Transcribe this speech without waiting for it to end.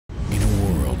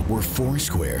where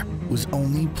Foursquare was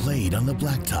only played on the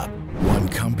blacktop. One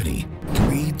company,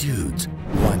 3 dudes,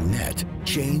 1 net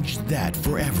changed that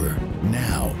forever.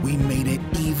 Now we made it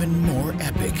even more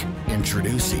epic.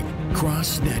 Introducing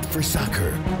CROSSNET for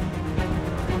soccer.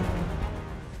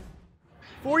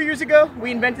 4 years ago,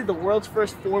 we invented the world's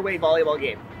first 4-way volleyball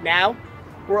game. Now,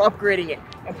 we're upgrading it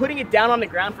and putting it down on the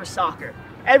ground for soccer.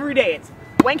 Every day it's,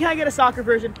 when can I get a soccer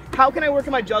version? How can I work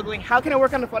on my juggling? How can I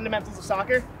work on the fundamentals of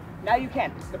soccer? Now you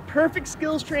can. The perfect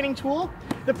skills training tool,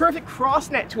 the perfect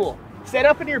CROSSNET tool. Set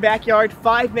up in your backyard,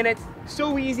 5 minutes,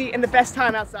 so easy, and the best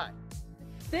time outside.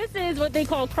 This is what they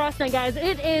call CROSSNET, guys.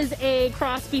 It is a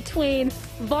cross between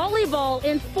volleyball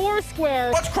and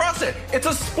Foursquare. What's CROSSNET? It's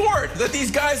a sport that these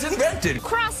guys invented.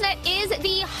 CROSSNET is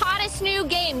the hottest new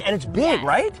game. And it's big,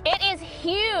 right? It is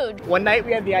huge. One night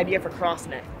we had the idea for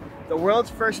CROSSNET, the world's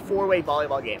first 4-way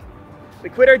volleyball game. We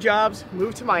quit our jobs,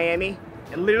 moved to Miami,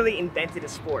 and literally invented a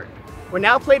sport. We're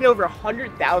now played in over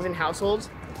 100,000 households,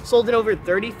 sold in over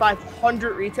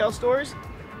 3,500 retail stores,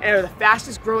 and are the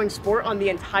fastest growing sport on the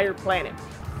entire planet.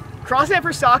 CROSSNET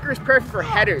for soccer is perfect for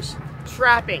headers,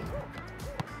 trapping,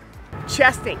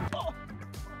 chesting,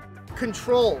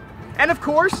 control, and of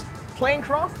course, playing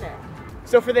CROSSNET.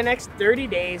 So for the next 30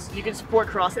 days, you can support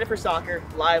CROSSNET for soccer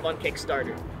live on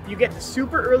Kickstarter. You get the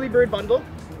Super Early Bird Bundle,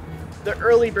 the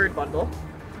Early Bird Bundle,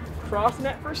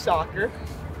 CROSSNET for soccer,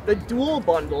 the Dual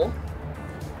Bundle,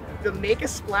 the Make a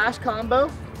Splash combo,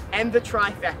 and the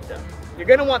trifecta. You're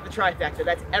gonna want the trifecta.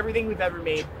 That's everything we've ever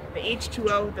made. The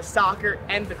H2O, the soccer,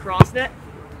 and the CROSSNET.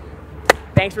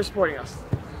 Thanks for supporting us.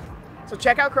 So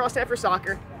check out CROSSNET for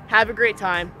soccer, have a great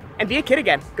time, and be a kid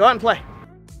again. Go out and play.